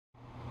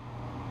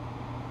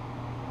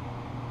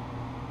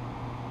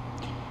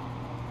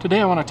Today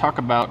I want to talk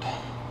about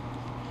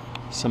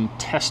some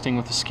testing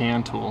with the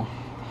scan tool.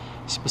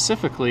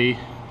 Specifically,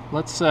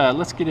 let's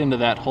get into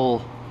that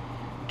whole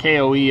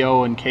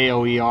KOEO and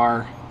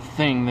KOER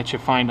thing that you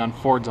find on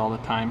Fords all the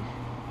time.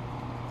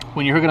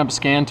 When you're hooking up a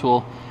scan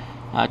tool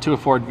to a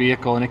Ford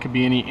vehicle, and it could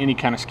be any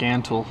kind of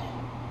scan tool,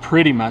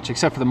 pretty much,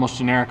 except for the most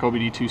generic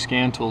OBD2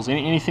 scan tools,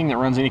 anything that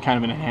runs any kind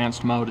of an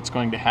enhanced mode, it's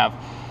going to have,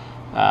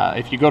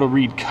 if you go to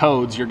read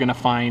codes, you're going to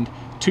find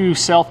two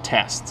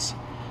self-tests.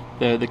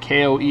 The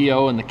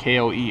KOEO and the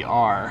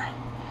KOER.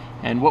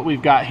 And what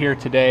we've got here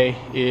today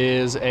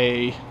is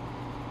a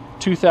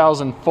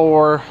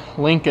 2004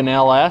 Lincoln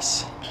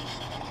LS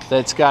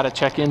that's got a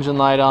check engine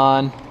light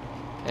on,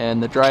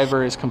 and the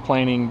driver is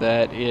complaining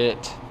that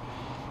it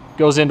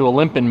goes into a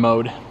limping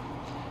mode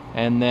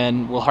and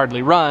then will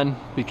hardly run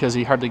because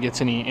he hardly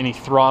gets any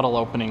throttle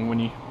opening when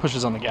he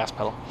pushes on the gas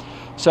pedal.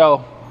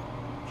 So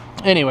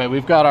anyway,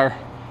 we've got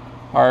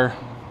our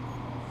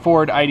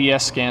Ford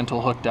IDS scan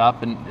tool hooked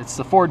up, and it's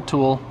the Ford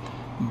tool,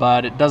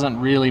 but it doesn't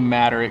really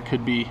matter. It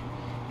could be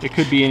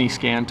any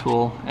scan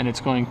tool, and it's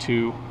going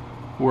to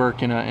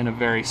work in a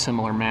very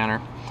similar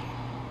manner.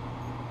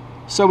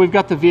 So we've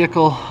got the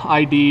vehicle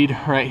ID'd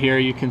right here.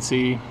 You can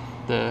see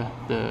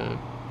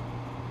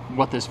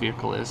what this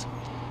vehicle is.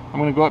 I'm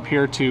going to go up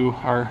here to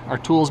our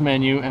tools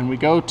menu, and we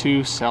go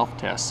to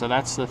self-test. So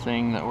that's the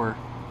thing that we're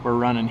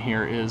running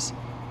here, is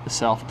the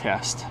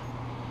self-test.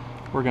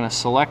 We're going to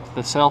select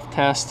the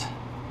self-test,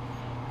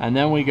 and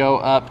then we go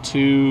up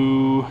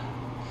to,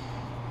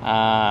 what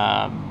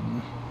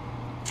am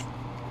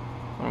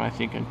I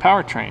thinking?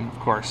 Powertrain, of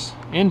course.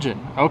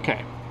 Engine,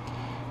 okay.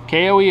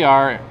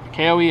 KOEO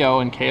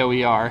and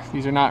KOER,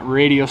 these are not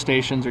radio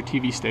stations or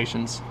TV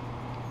stations.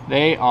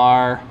 They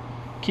are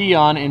key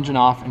on, engine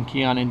off, and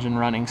key on, engine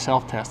running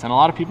self-test. And a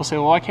lot of people say,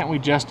 well, why can't we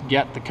just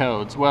get the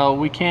codes? Well,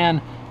 we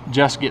can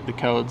just get the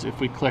codes if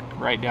we click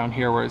right down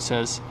here where it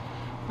says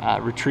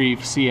retrieve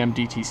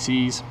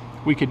CMDTCs.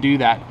 We could do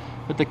that.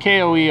 But the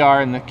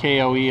KOER and the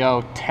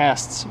KOEO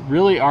tests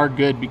really are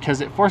good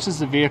because it forces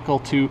the vehicle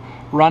to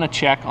run a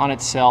check on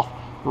itself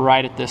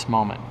right at this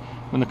moment.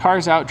 When the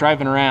car's out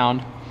driving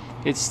around,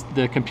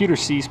 the computer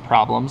sees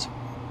problems,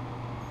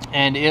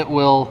 and it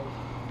will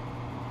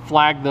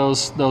flag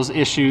those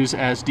issues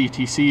as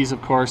DTCs,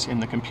 of course, in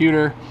the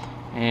computer,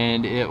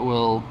 and it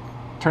will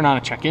turn on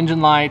a check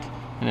engine light,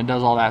 and it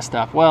does all that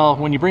stuff. Well,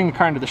 when you bring the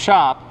car into the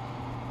shop,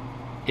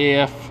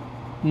 if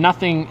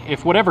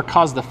whatever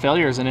caused the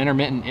failure is an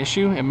intermittent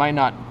issue, it might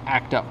not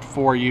act up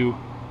for you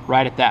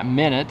right at that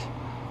minute.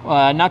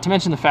 Not to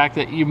mention the fact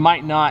that you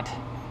might not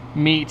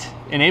meet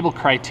enable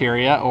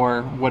criteria,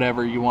 or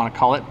whatever you want to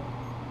call it,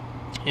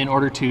 in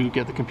order to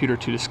get the computer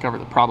to discover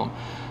the problem.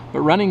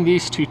 But running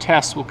these two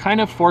tests will kind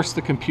of force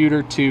the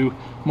computer to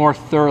more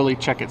thoroughly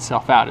check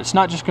itself out. It's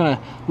not just going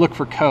to look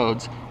for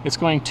codes, it's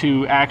going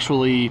to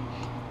actually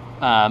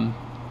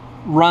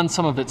run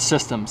some of its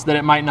systems that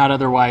it might not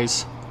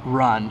otherwise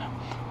run.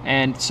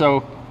 And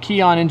so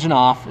key on, engine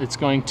off, it's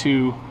going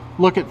to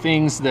look at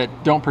things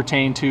that don't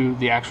pertain to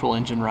the actual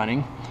engine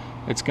running.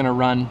 It's going to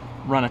run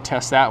a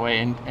test that way,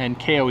 and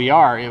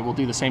KOER, it will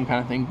do the same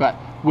kind of thing, but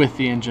with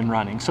the engine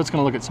running. So it's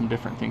going to look at some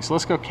different things. So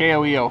let's go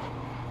KOEO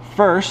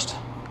first.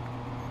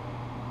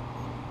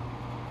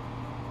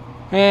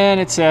 And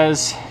it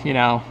says, you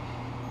know,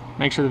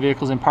 make sure the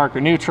vehicle's in park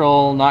or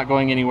neutral, not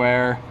going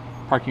anywhere,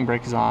 parking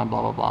brake is on,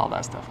 blah, blah, blah, all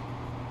that stuff.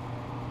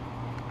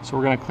 So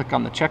we're going to click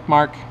on the check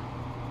mark.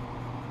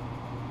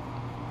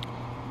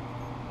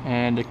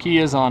 And the key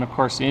is on, of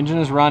course, the engine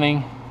is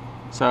running.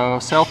 So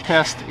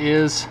self-test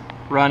is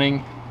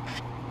running.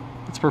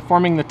 It's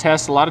performing the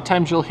test. A lot of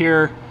times you'll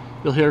hear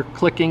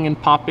clicking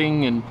and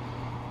popping and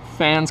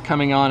fans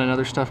coming on and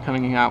other stuff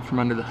coming out from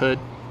under the hood.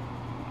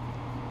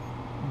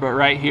 But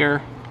right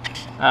here,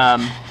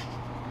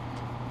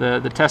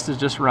 the test is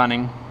just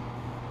running.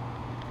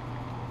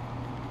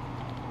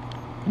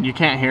 And you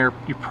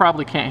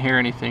probably can't hear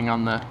anything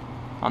on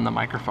the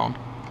microphone.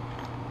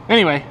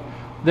 Anyway,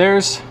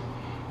 there's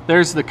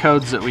the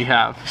codes that we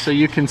have. So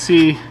you can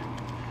see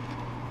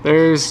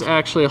there's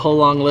actually a whole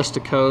long list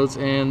of codes,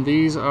 and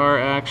these are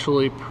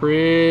actually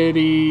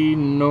pretty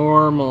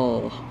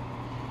normal,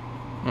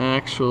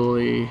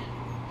 actually,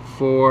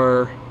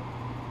 for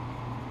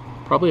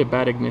probably a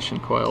bad ignition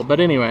coil. But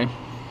anyway,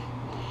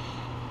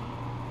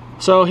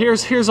 so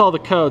here's all the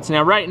codes.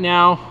 Now right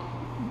now,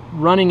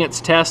 running its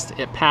test,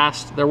 it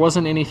passed. There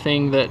wasn't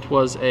anything that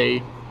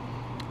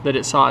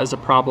it saw as a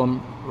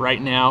problem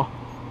right now.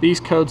 These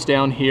codes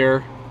down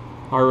here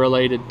are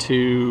related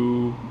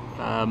to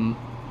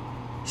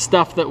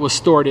stuff that was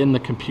stored in the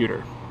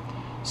computer.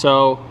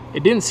 So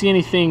it didn't see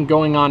anything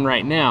going on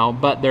right now,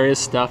 but there is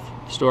stuff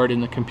stored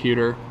in the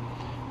computer,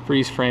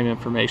 freeze frame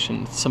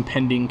information, some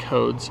pending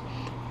codes.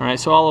 All right,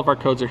 so all of our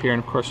codes are here,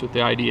 and of course with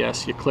the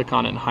IDS, you click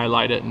on it and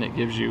highlight it, and it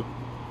gives you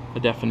a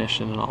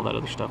definition and all that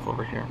other stuff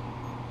over here.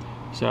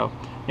 So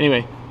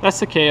anyway, that's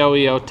the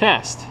KOEO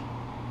test.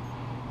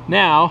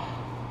 Now,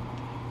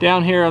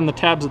 down here on the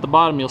tabs at the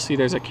bottom, you'll see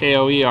there's a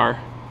KOER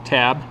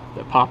tab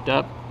that popped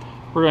up.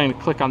 We're going to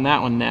click on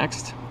that one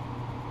next.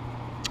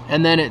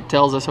 And then it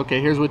tells us,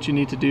 okay, here's what you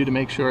need to do to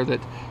make sure that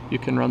you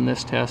can run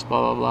this test,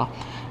 blah, blah, blah.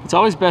 It's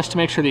always best to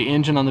make sure the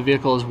engine on the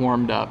vehicle is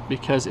warmed up,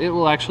 because it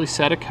will actually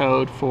set a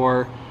code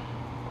for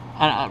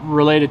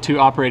related to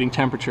operating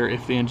temperature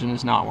if the engine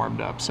is not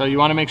warmed up. So you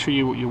want to make sure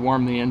you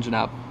warm the engine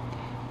up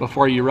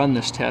before you run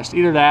this test.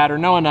 Either that or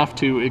know enough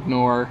to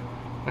ignore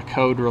a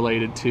code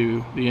related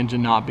to the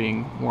engine not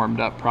being warmed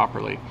up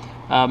properly.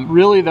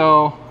 Really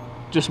though,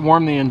 just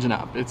warm the engine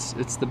up. It's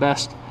the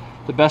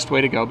best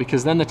way to go,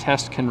 because then the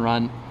test can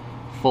run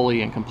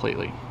fully and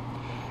completely.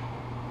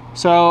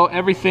 So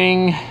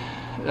everything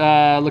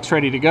looks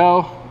ready to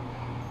go.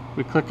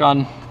 We click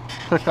on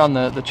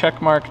the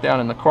check mark down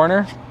in the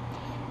corner,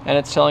 and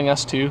it's telling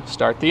us to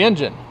start the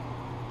engine.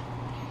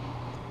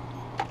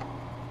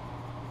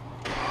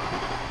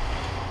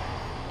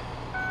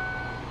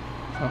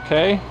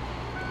 Okay,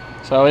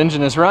 so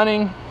engine is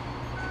running.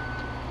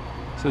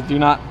 So do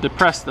not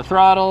depress the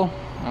throttle.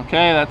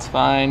 Okay, that's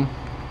fine.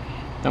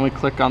 Then we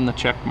click on the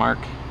check mark,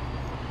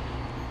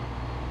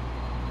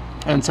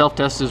 and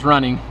self-test is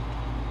running.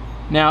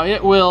 Now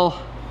it will,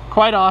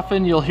 quite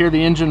often you'll hear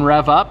the engine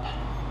rev up,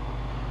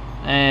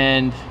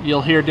 and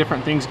you'll hear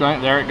different things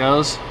going. There it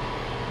goes.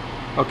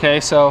 Okay,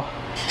 so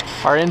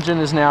our engine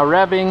is now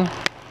revving.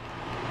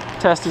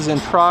 Test is in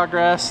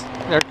progress.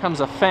 There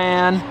comes a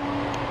fan.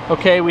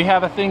 Okay, we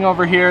have a thing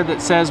over here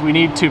that says we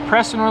need to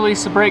press and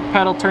release the brake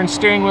pedal, turn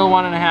steering wheel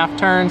 1.5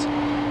 turns,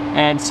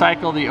 and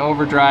cycle the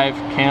overdrive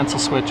cancel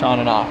switch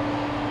on and off.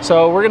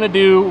 So we're gonna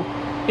do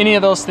any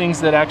of those things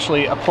that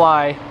actually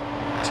apply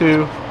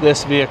to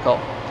this vehicle.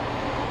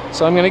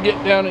 So I'm gonna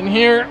get down in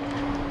here,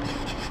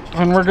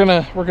 and we're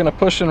gonna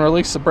push and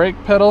release the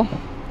brake pedal.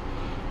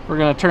 We're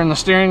gonna turn the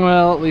steering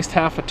wheel at least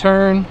half a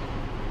turn,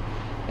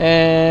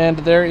 and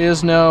there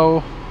is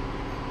no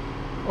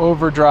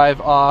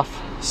overdrive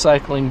off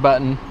cycling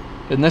button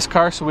in this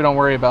car, so we don't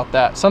worry about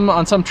that.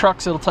 On some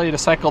trucks it'll tell you to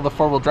cycle the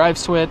 4-wheel drive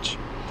switch.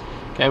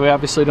 Okay, we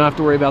obviously don't have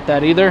to worry about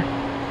that either.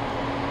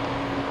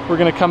 We're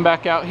gonna come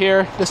back out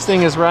here. This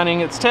thing is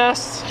running its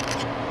tests.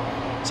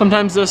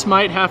 Sometimes this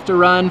might have to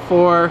run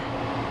for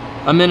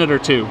a minute or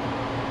two.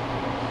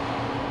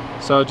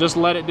 So just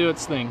let it do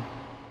its thing.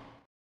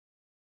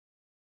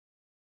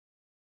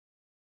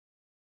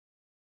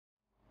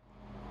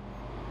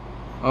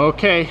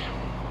 Okay,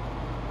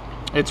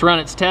 it's run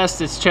its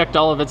test, it's checked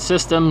all of its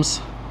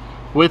systems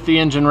with the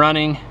engine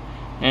running,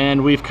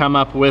 and we've come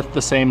up with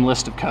the same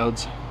list of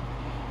codes.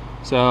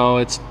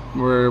 So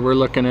we're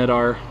looking at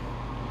all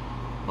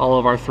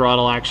of our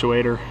throttle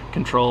actuator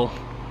control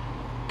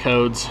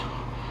codes.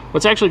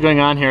 What's actually going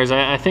on here is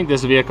I think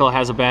this vehicle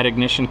has a bad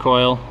ignition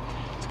coil.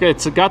 It's good.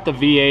 It's got the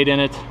V8 in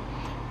it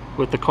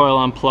with the coil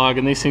on plug,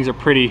 and these things are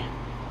pretty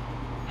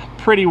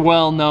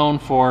well known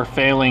for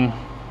failing,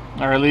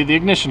 or the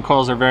ignition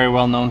coils are very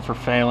well known for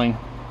failing.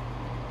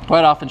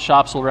 Quite often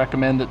shops will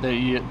recommend that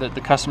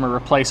the customer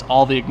replace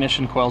all the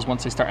ignition coils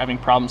once they start having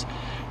problems.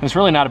 And it's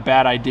really not a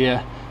bad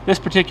idea. This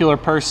particular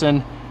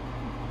person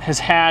has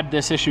had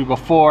this issue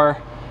before.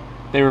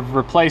 They've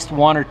replaced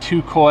 1 or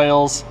 2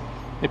 coils.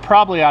 They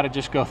probably ought to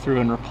just go through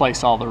and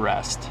replace all the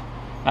rest.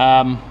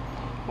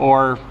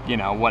 Or, you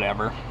know,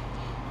 whatever.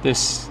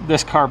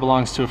 This car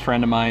belongs to a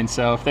friend of mine,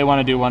 so if they want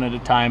to do one at a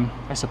time,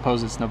 I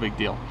suppose it's no big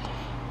deal.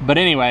 But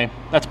anyway,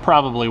 that's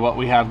probably what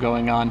we have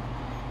going on.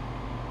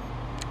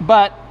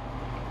 But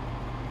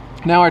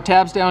now our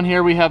tabs down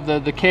here, we have the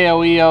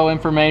KOEO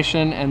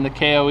information and the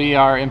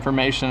KOER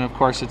information. Of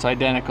course, it's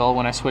identical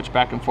when I switch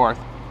back and forth.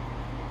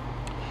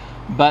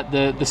 But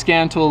the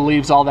scan tool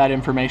leaves all that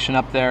information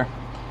up there,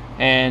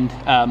 and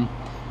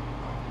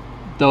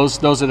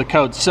those are the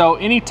codes. So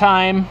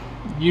anytime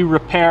you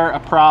repair a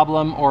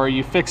problem or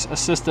you fix a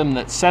system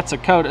that sets a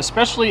code,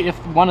 especially if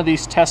one of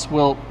these tests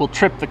will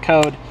trip the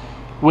code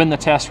when the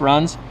test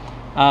runs,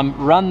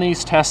 run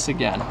these tests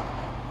again.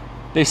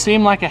 They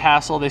seem like a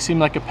hassle, they seem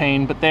like a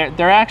pain, but they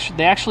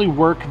actually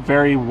work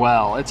very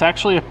well. It's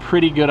actually a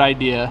pretty good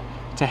idea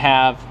to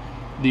have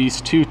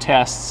these 2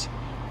 tests,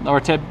 or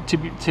to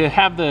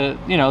have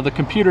the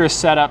computer is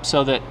set up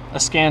so that a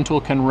scan tool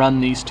can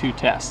run these 2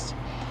 tests.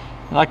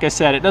 And like I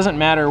said, it doesn't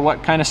matter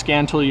what kind of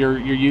scan tool you're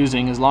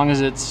using, as long as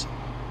it's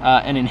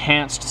an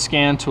enhanced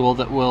scan tool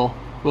that will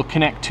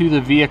connect to the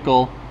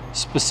vehicle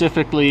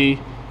specifically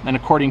and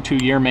according to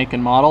year, make,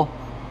 and model.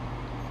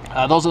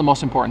 Those are the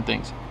most important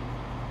things.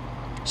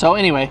 So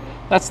anyway,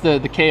 that's the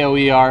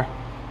KOER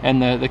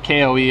and the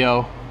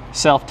KOEO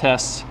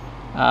self-tests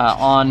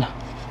on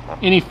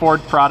any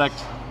Ford product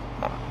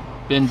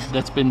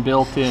that's been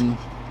built in,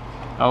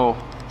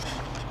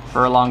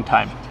 for a long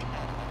time.